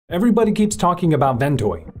Everybody keeps talking about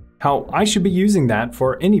Ventoy, how I should be using that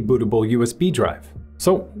for any bootable USB drive.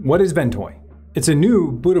 So what is Ventoy? It's a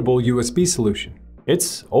new bootable USB solution.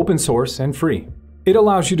 It's open source and free. It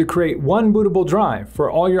allows you to create one bootable drive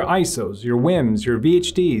for all your ISOs, your WIMs, your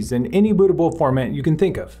VHDs, and any bootable format you can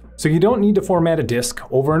think of. So you don't need to format a disk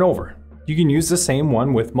over and over. You can use the same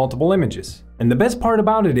one with multiple images. And the best part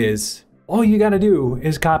about it is, all you gotta do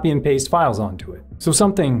is copy and paste files onto it. So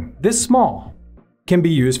something this small can be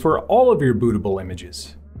used for all of your bootable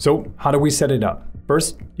images. So how do we set it up?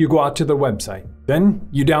 First, you go out to the website. Then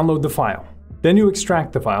you download the file. Then you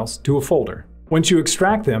extract the files to a folder. Once you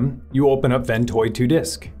extract them, you open up Ventoy to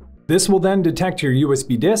disk. This will then detect your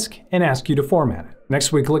USB disk and ask you to format it.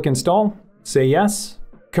 Next, we click install, say yes,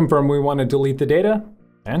 confirm we want to delete the data,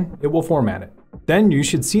 and it will format it. Then you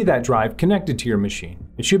should see that drive connected to your machine.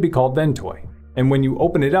 It should be called Ventoy. And when you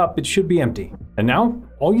open it up, it should be empty. And now,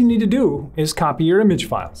 all you need to do is copy your image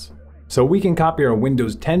files. So we can copy our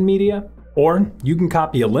Windows 10 media, or you can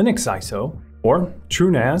copy a Linux ISO, or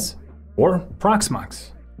TrueNAS, or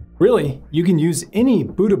Proxmox. Really, you can use any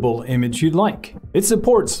bootable image you'd like. It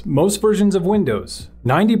supports most versions of Windows,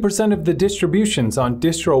 90% of the distributions on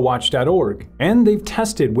distrowatch.org, and they've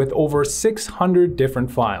tested with over 600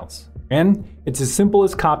 different files. And it's as simple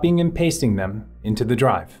as copying and pasting them into the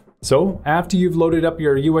drive. So after you've loaded up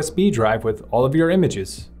your USB drive with all of your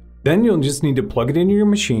images, then you'll just need to plug it into your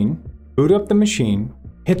machine, boot up the machine,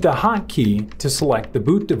 hit the hotkey to select the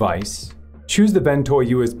boot device, choose the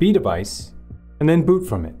Ventoy USB device, and then boot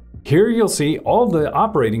from it. Here you'll see all the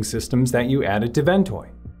operating systems that you added to Ventoy,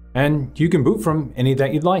 and you can boot from any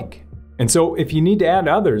that you'd like. And so if you need to add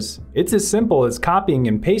others, it's as simple as copying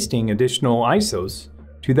and pasting additional ISOs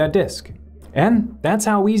to that disk. And that's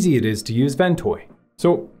how easy it is to use Ventoy.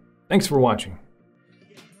 So thanks for watching.